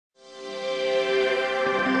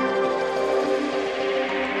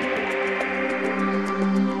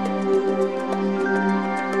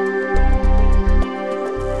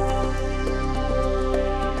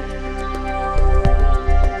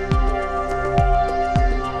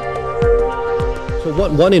So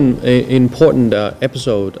one important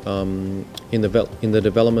episode in the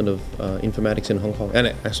development of informatics in Hong Kong,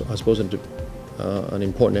 and I suppose an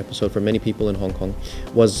important episode for many people in Hong Kong,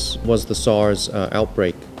 was the SARS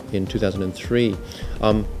outbreak in 2003.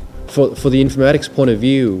 For the informatics point of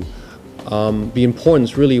view, the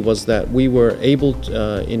importance really was that we were able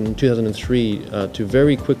to, in 2003 to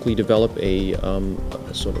very quickly develop a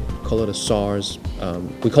sort of call it a SARS.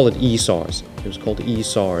 We call it eSARS. It was called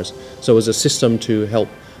eSARS. So it was a system to help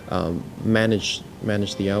manage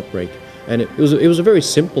the outbreak, and it was a very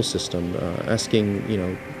simple system, asking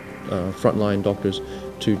frontline doctors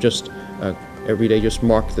to just every day just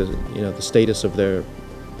mark the status of their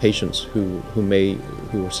patients who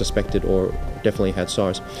were suspected or definitely had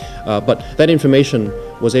SARS, but that information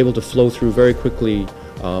was able to flow through very quickly,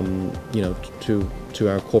 to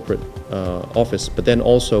our corporate office. But then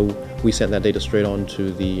also we sent that data straight on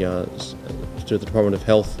to the Department of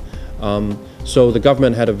Health. So the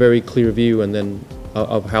government had a very clear view, and then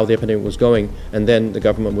of how the epidemic was going, and then the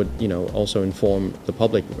government would also inform the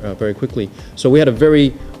public very quickly. So we had a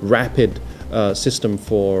very rapid system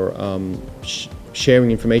for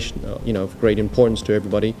sharing information, of great importance to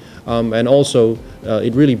everybody, and also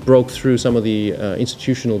it really broke through some of the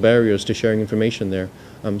institutional barriers to sharing information there.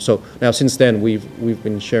 So now since then we've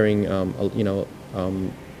been sharing,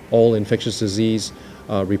 all infectious disease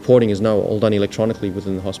reporting is now all done electronically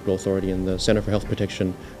within the hospital authority, and the Center for Health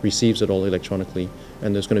Protection receives it all electronically.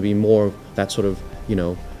 And there's going to be more of that sort of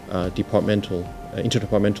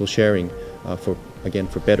interdepartmental sharing for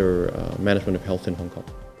better management of health in Hong Kong.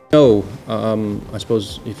 No, I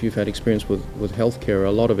suppose if you've had experience with healthcare,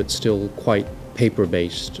 a lot of it's still quite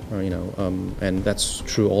paper-based, and that's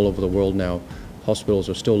true all over the world now. Hospitals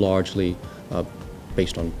are still largely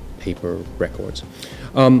based on paper records.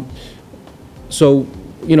 So,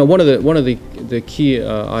 one of the key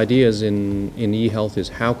ideas in eHealth is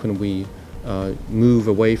how can we move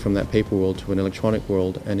away from that paper world to an electronic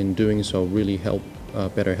world, and in doing so really help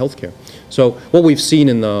better healthcare. So what we've seen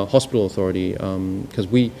in the hospital authority, because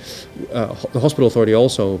the hospital authority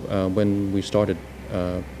also, when we started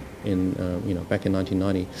back in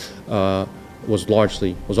 1990, was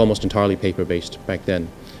almost entirely paper-based back then.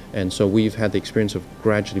 And so we've had the experience of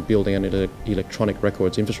gradually building an electronic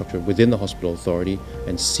records infrastructure within the hospital authority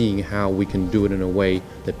and seeing how we can do it in a way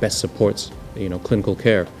that best supports clinical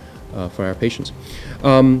care for our patients.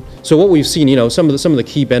 So what we've seen, some of the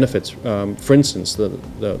key benefits. For instance,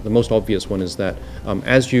 the most obvious one is that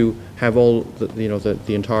as you have all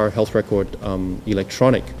the entire health record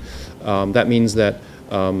electronic, that means that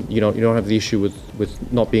you don't have the issue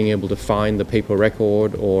with not being able to find the paper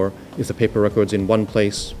record, or if the paper record's in one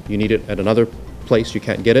place, you need it at another place, you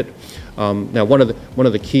can't get it. Now, one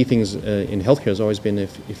of the key things in healthcare has always been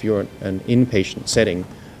if you're an inpatient setting,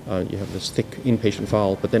 you have this thick inpatient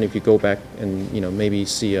file, but then if you go back and maybe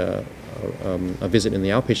see a visit in the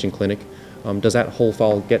outpatient clinic, does that whole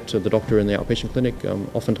file get to the doctor in the outpatient clinic?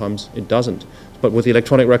 Oftentimes it doesn't. But with the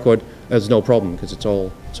electronic record, there's no problem, because it's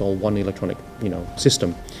all one electronic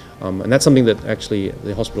system, and that's something that actually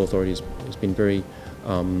the hospital authority has been very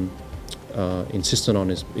insistent on,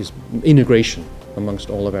 is integration amongst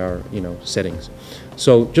all of our settings.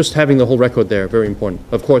 So just having the whole record there, very important.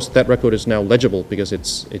 Of course, that record is now legible because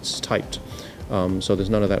it's typed. So there's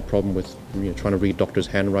none of that problem with trying to read doctors'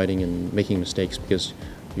 handwriting and making mistakes because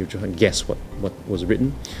you're trying to guess what was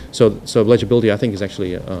written. So legibility, I think, is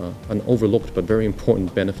actually an overlooked but very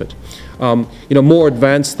important benefit. More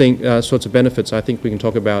advanced sorts of benefits I think we can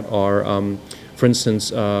talk about are, for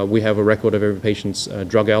instance, we have a record of every patient's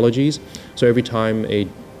drug allergies. So every time a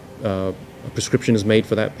prescription is made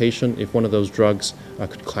for that patient, if one of those drugs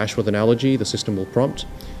could clash with an allergy, the system will prompt.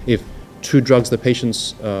 If two drugs the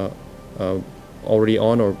patient's already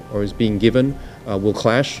on or is being given will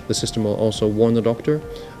clash, the system will also warn the doctor.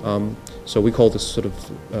 So we call this sort of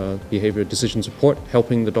behavior decision support,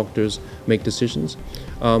 helping the doctors make decisions.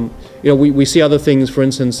 We see other things, for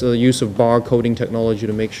instance, the use of barcoding technology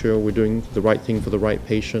to make sure we're doing the right thing for the right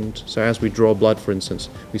patient. So as we draw blood, for instance,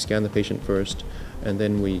 we scan the patient first, and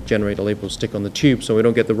then we generate a label to stick on the tube so we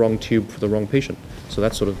don't get the wrong tube for the wrong patient. So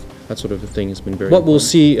that sort of thing has been very important. What we'll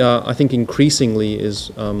see, I think, increasingly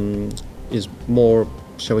is more,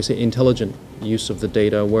 shall we say, intelligent use of the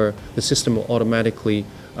data, where the system will automatically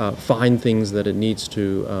find things that it needs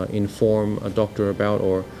to inform a doctor about,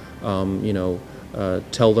 or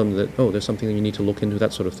tell them that, oh, there's something that you need to look into,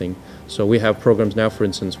 that sort of thing. So we have programs now, for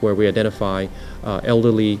instance, where we identify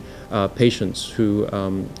elderly patients who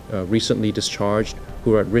recently discharged,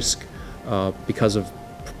 who are at risk because of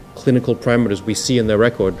clinical parameters we see in their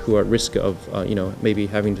record, who are at risk of maybe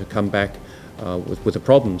having to come back with a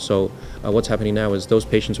problem. So what's happening now is those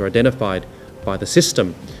patients are identified by the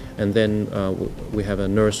system, and then we have a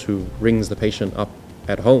nurse who rings the patient up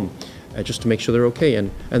at home just to make sure they're okay.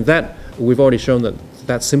 And that, we've already shown that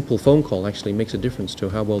that simple phone call actually makes a difference to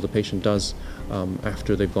how well the patient does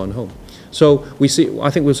after they've gone home. So I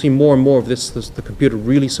think we'll see more and more of this the computer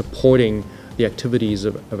really supporting the activities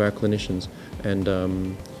of our clinicians.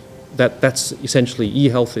 And that's essentially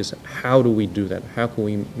eHealth is how do we do that? How can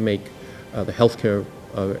we make the healthcare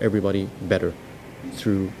of everybody better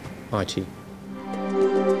through IT?